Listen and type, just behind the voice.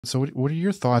So what are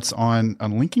your thoughts on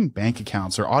linking bank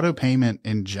accounts or auto payment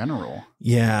in general?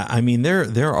 Yeah, I mean,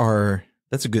 there are,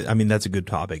 that's a good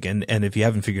topic. And if you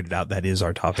haven't figured it out, that is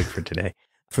our topic for today.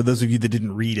 For those of you that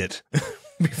didn't read it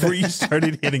before you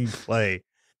started hitting play.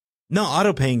 No,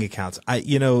 auto paying accounts.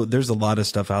 There's a lot of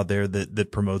stuff out there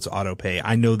that promotes auto pay.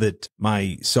 I know that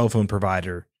my cell phone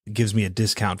provider gives me a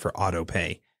discount for auto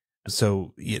pay.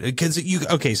 So, you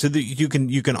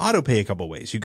can auto pay a couple ways. You